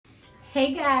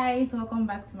Hey guys, welcome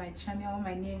back to my channel.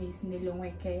 My name is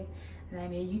Nelonweke and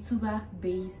I'm a YouTuber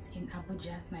based in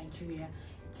Abuja, Nigeria.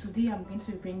 Today I'm going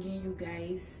to be bringing you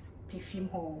guys perfume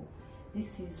haul.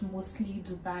 This is mostly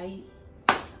Dubai.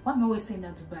 Why am I always saying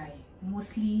that Dubai?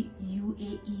 Mostly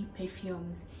UAE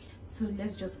perfumes. So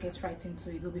let's just get right into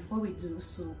it. But before we do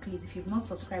so, please, if you've not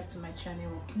subscribed to my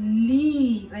channel,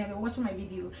 please, and if you're watching my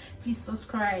video, please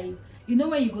subscribe. You know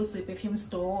when you go to a perfume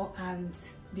store and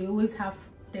they always have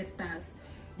testers.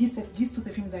 These two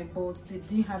perfumes I bought, they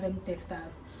didn't have any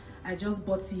testers. I just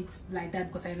bought it like that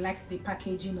because I liked the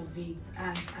packaging of it,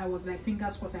 and I was like,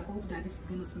 fingers crossed, I hope that this is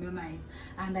going to smell nice,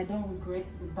 and I don't regret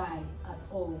the buy at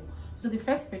all. So the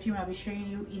first perfume I'll be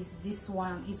showing you is this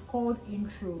one. It's called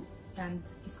Intro and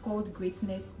it's called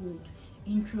Greatness Oud.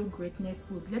 Intro Greatness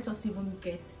Oud. Let us even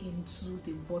get into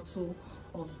the bottle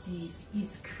of this. It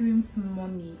screams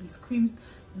money, it screams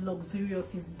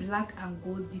luxurious, it's black and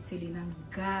gold detailing, and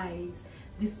guys,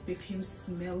 this perfume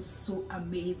smells so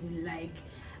amazing. Like,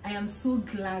 I am so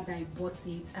glad I bought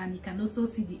it. And you can also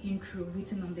see the intro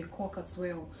written on the cork as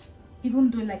well.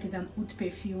 Even though like it's an oud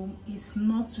perfume, it's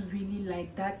not really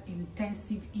like that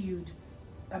intensive oud.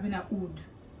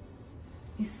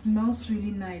 It smells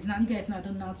really nice. Now you guys know I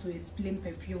don't know how to explain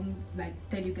perfume, like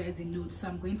tell you guys in notes, so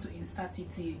I'm going to insert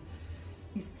it here.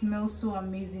 It smells so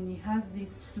amazing. It has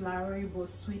this flowery but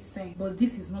sweet scent, but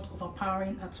this is not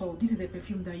overpowering at all. This is a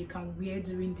perfume that you can wear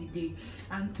during the day,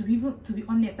 and to be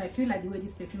honest, I feel like the way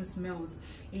this perfume smells,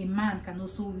 a man can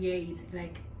also wear it.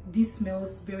 Like, this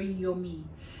smells very yummy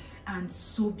and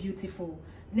so beautiful.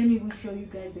 Let me even show you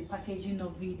guys the packaging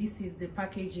of it. This is the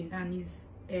packaging, and it's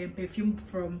a perfume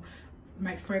from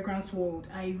my fragrance world.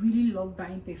 I really love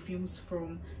buying perfumes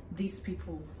from these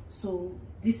people. So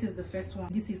this is the first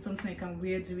one. This is something I can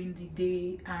wear during the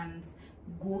day and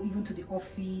go even to the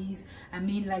office. I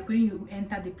mean, like when you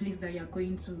enter the place that you're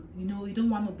going to, you know, you don't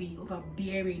want to be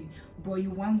overbearing, but you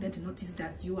want them to notice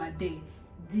that you are there.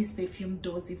 This perfume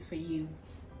does it for you.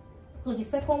 So the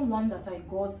second one that I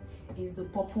got is the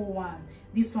purple one.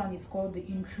 This one is called the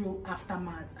Intro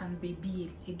Aftermath, and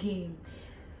baby, again,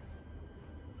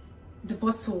 the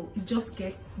bottle, it just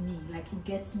gets me, like it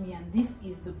gets me. And this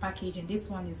is the packaging.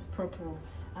 This one is purple,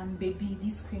 and baby,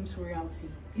 this screams royalty.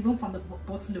 Even from the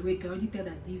bottle, the way you can already tell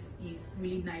that this is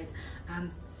really nice.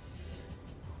 And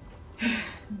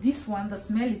this one, the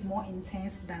smell is more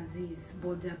intense than this,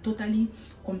 but they're totally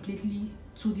completely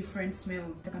two different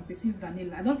smells. I can perceive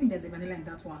vanilla. I don't think there's a vanilla in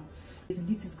that one.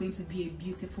 This is going to be a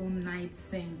beautiful night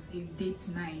scent, a date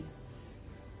night.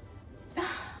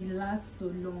 It lasts so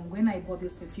long. When I bought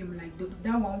this perfume, like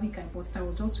that 1 week I bought it, I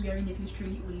was just wearing it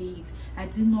literally only it. I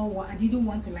didn't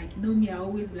want to, like, you know me, I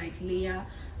always like layer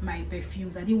my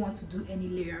perfumes. I didn't want to do any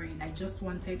layering. I just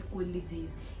wanted only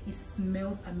this. It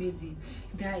smells amazing,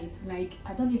 guys. Like,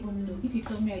 I don't even know if you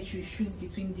tell me I should choose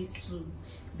between these two,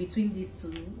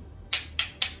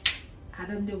 I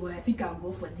don't know, but I think I'll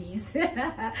go for this.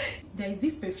 There is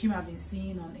this perfume I've been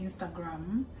seeing on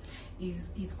Instagram.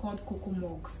 It's called Coco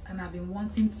Mugs, and I've been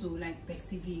wanting to like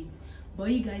perceive it.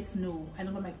 But you guys know I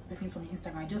don't buy my perfumes from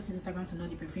Instagram. I just use Instagram to know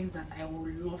the perfumes that I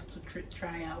would love to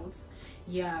try out.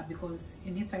 Yeah, because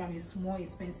in Instagram it's more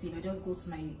expensive. I just go to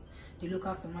the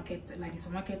local supermarkets, like the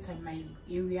supermarkets in my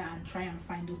area, and try and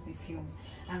find those perfumes.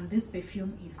 And this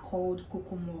perfume is called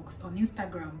Coco Mugs. On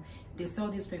Instagram they sell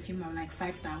this perfume at like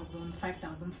 5,000,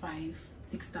 5,500,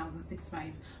 6,000,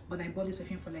 6,500, but I bought this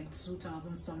perfume for like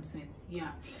 2,000 something.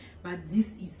 Yeah, but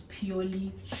this is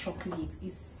purely chocolate.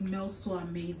 It smells so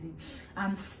amazing,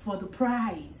 and for the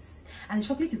price, and the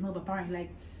chocolate is not overpowering. Like,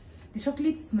 the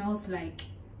chocolate smells like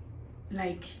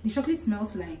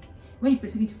when you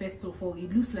perceive it, first of all,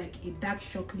 it looks like a dark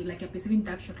chocolate, like you're perceiving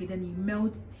dark chocolate, then it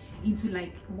melts into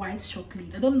like white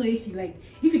chocolate. I don't know if you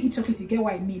eat chocolate, you get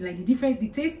what I mean. Like, the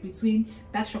taste between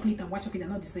dark chocolate and white chocolate are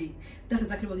not the same. That's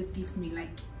exactly what this gives me. Like,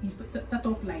 you start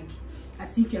off like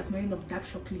as if you're smelling of dark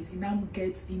chocolate, it now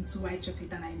gets into white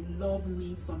chocolate, and I love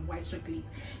me some white chocolate.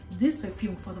 This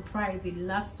perfume, for the price, it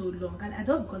lasts so long, and I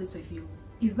just got this perfume.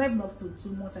 It's not even up to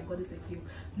 2 months I got this perfume.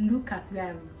 Look at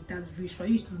where it has reached, for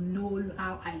you to know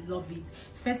how I love it.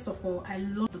 First of all, I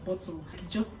love the bottle.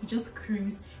 It just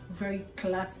screams very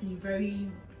classy, very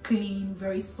clean,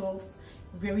 very soft,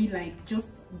 very like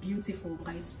just beautiful.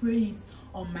 I spray it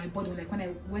on my body, like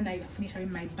when I finish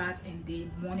having my bath in the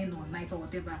morning or night or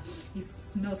whatever. It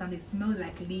smells, and it smells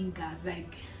like lingers.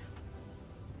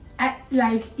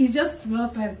 It just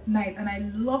smells nice, and I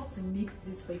love to mix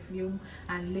this perfume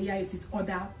and layer it with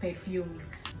other perfumes.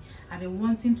 I've been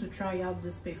wanting to try out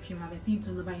this perfume. I've been seeing it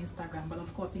all over Instagram, but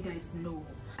of course you guys know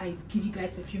I give you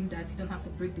guys perfume that you don't have to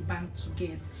break the bank to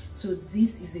get. So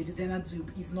this is a designer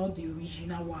dupe, it's not the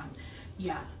original one.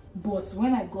 Yeah, but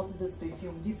when I got this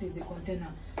perfume, this is the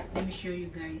container. Let me show you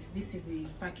guys. This is the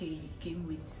package it came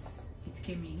with. It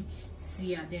came in.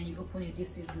 See, and then you open it.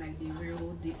 This is like the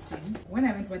real this thing. When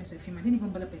I went to buy this perfume, I didn't even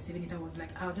bother perceiving it. I was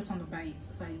like, I just want to buy it,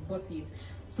 so I bought it.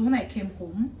 So when I came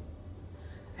home,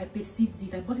 I perceived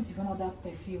it. I bought it with one other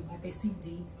perfume. I perceived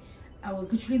it. I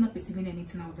was literally not perceiving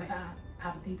anything. I was like,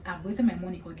 I've wasted my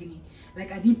money, Kogini.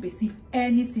 Like, I didn't perceive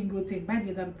any single thing. By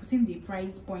the way, I'll be putting the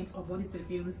price points of all these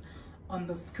perfumes on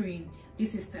the screen.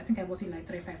 This is, I think I bought it like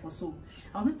 35 or so.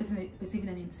 I wasn't perceiving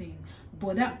anything,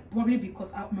 but that probably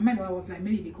because my mind was like,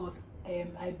 maybe because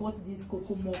I bought this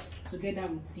cocoa moss together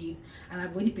with it, and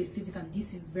I've already perceived it, and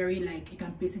this is very like, you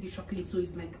can perceive the chocolate, so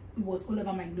it's like it was all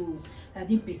over my nose. I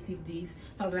didn't perceive this,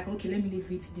 so I was like, okay, let me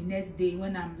leave it. The next day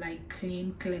when I'm like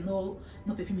clean, no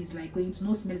perfume is like going to,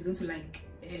 no smell is going to like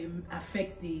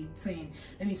affect the thing.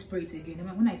 Let me spray it again.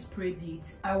 And when I sprayed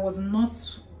it, I was not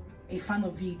a fan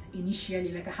of it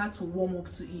initially. Like, I had to warm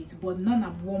up to it, but none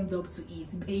have warmed up to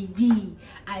it. Baby,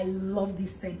 I love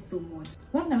this scent so much.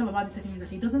 One thing I love about this perfume is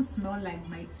that it doesn't smell like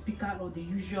my typical or the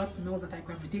usual smells that I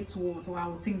gravitate towards, or I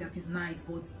would think that is nice,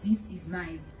 but this is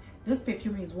nice. This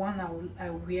perfume is one I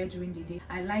will wear during the day.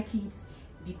 I like it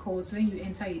because when you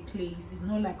enter a place, it's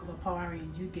not like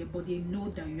overpowering, you get, but they know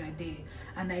that you are there.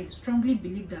 And I strongly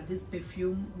believe that this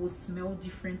perfume will smell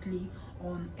differently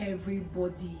on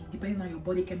everybody depending on your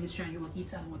body chemistry and your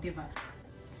heat and whatever.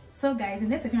 So guys, the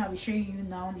next perfume I'll be showing you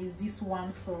now is this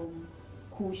one from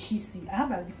Koshisi. I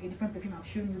have a different perfume I've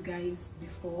shown you guys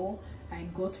before I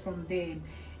got from them.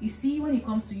 You see, when it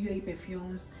comes to UAE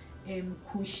perfumes,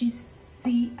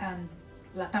 Koshisi and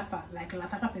Latafa, like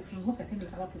Latafa perfumes, once I say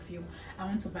Latafa perfume, I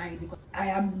want to buy it because I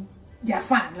am their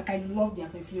fan. Like, I love their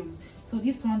perfumes. So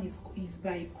this one is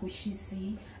by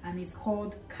Koshisi and it's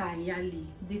called Kayali.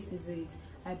 This is it.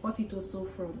 I bought it also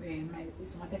from my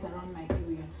market around my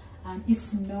area, and it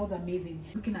smells amazing.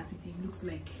 Looking at it, it looks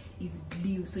like it's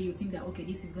blue, so you think that okay,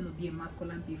 this is going to be a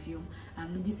masculine perfume,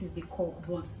 and this is the cork.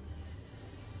 But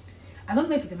I don't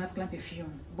know if it's a masculine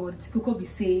perfume, but Coco be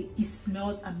say it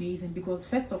smells amazing because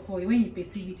first of all, when you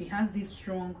perceive it, it has this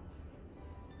strong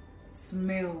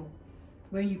smell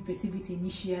when you perceive it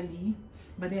initially,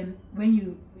 but then when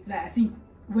you like, I think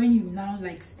when you now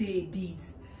like stay a bit,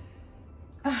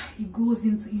 it goes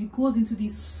into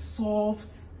this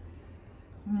soft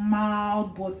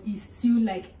mild, but it's still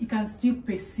like you can still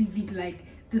perceive it. Like,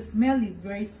 the smell is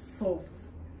very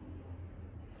soft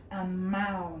and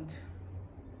mild.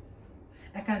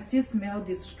 I can still smell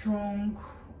the strong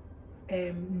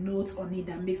notes on it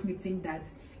that makes me think that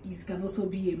it can also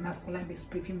be a masculine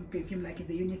perfume, like it's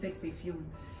a unisex perfume.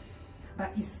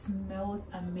 But it smells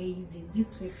amazing.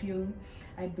 This perfume,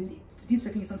 I believe this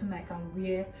perfume is something I can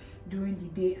wear during the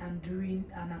day and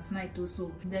at night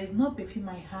also. There is no perfume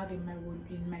I have in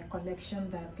my collection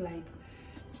that like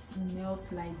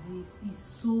smells like this. It's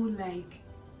so like,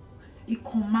 it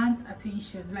commands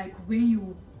attention. Like, when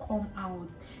you come out,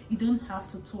 you don't have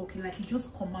to talk, like it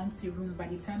just commands the room. By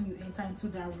the time you enter into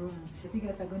that room, I think you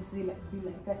guys are going to be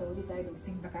like, guys, I already died of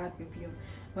seeing Baccarat perfume,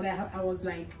 but I was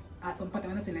like, at some point I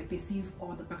wanted to like perceive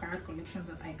all the Baccarat collections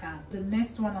that I can. The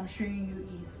next one I'm showing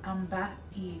you is Amber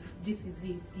Eve. This is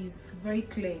it. It's very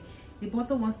clear. The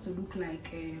bottle wants to look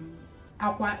like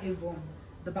Aqua Avon,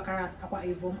 the Baccarat Aqua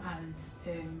Avon and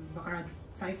Baccarat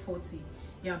 540.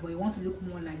 Yeah, but you want to look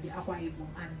more like the Aqua Avon,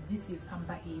 and this is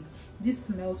Amber Eve. This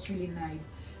smells really nice.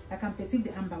 I can perceive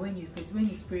the amber when you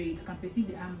spray it. I can perceive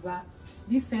the amber.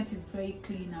 This scent is very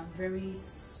clean and very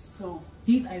soft.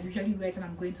 These I usually wear when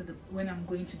I'm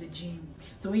going to the gym.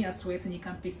 So when you're sweating, you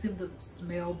can perceive the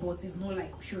smell, but it's not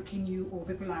like shocking you or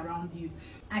people around you.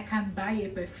 I can buy a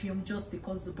perfume just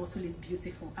because the bottle is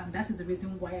beautiful, and that is the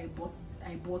reason why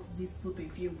I bought these two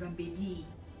perfumes. And baby,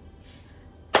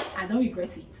 I don't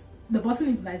regret it. The bottle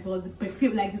is nice, but the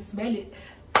perfume, like the smell,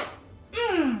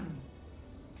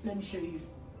 let me show you.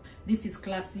 This is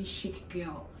Classy Chic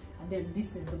Girl, and then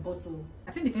this is the bottle.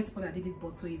 I think the first people that did this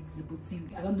bottle is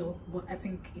Louboutin. I don't know, but I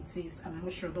think it is. I'm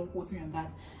not sure, don't quote me on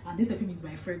that. And this perfume is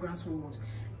by Fragrance World.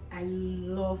 I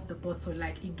love the bottle.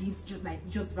 Like, it gives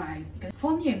just vibes.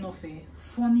 Funny enough,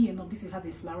 this has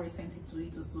a flowery scent to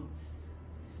it also.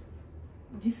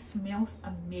 This smells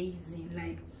amazing.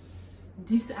 Like,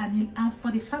 this, and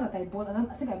for the fact that I bought,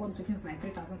 I think I bought this perfume like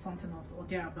 3,000 something or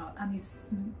thereabout, and it's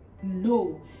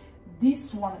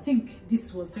this one, I think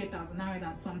this was 3,900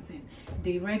 and something.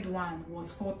 The red one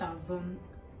was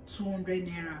 4,200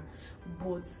 naira,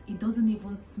 but it doesn't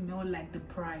even smell like the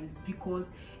price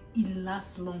because it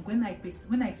lasts long. When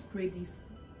I spray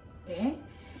this, it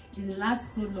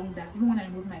lasts so long that even when I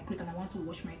remove my clothes and I want to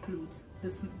wash my clothes,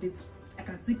 I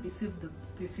can still perceive the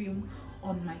perfume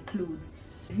on my clothes.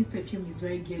 This perfume is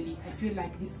very girly. I feel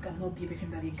like this cannot be a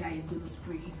perfume that a guy is going to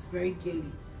spray. It's very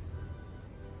girly.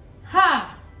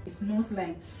 Ha! It smells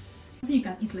like something you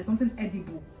can eat, like something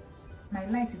edible. My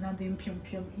light is now doing pium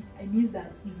pium. It means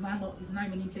that it's not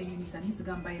remaining 10 units. I need to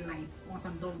go and buy lights once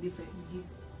I'm done with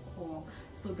this haul.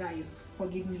 So guys,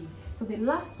 forgive me. So the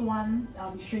last one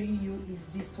I'll be showing you is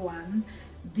this one.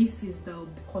 This is the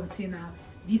container.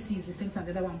 This is the same as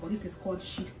the other one, but this is called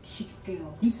Chic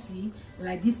Girl. You see,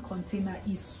 like this container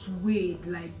is suede,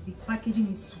 like the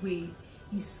packaging is suede.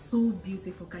 It's so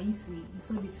beautiful. Can you see? It's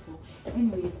so beautiful.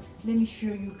 Anyways, let me show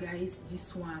you guys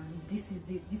this one.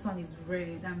 This one is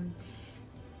red, and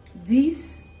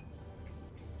this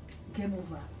game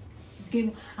over.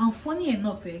 And funny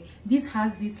enough, this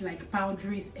has this like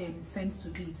powdery scent to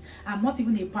it. I'm not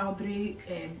even a powdery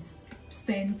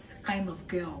scent kind of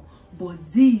girl, but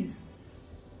this,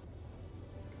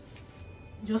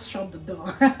 just shut the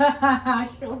door.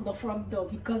 Shut the front door,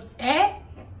 because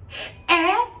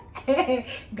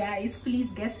guys, please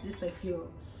get this perfume.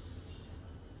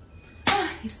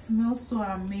 It smells so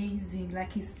amazing.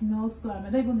 Like, it smells so amazing.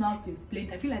 I don't even know how to explain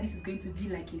it. I feel like this is going to be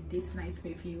like a date night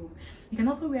perfume. You can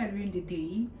also wear it during the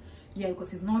day, yeah,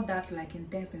 because it's not that like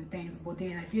intense, but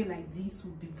then I feel like this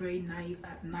would be very nice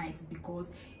at night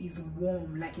because it's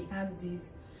warm. Like, it has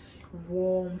this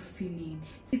warm feeling.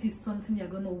 This is something you're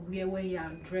gonna wear when you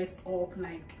are dressed up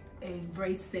like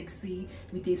very sexy,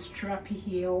 with a strappy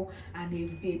heel and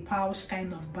a pouch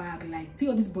kind of bag. Like, see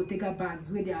all these Bottega bags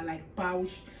where they are like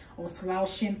pouch or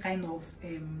slouching kind of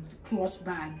clutch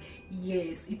bag.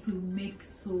 Yes, it will make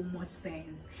so much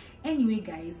sense. Anyway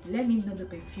guys, let me know the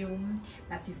perfume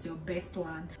that is your best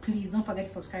one. Please don't forget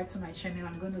to subscribe to my channel.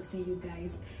 I'm going to see you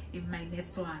guys in my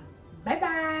next one. Bye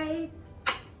bye.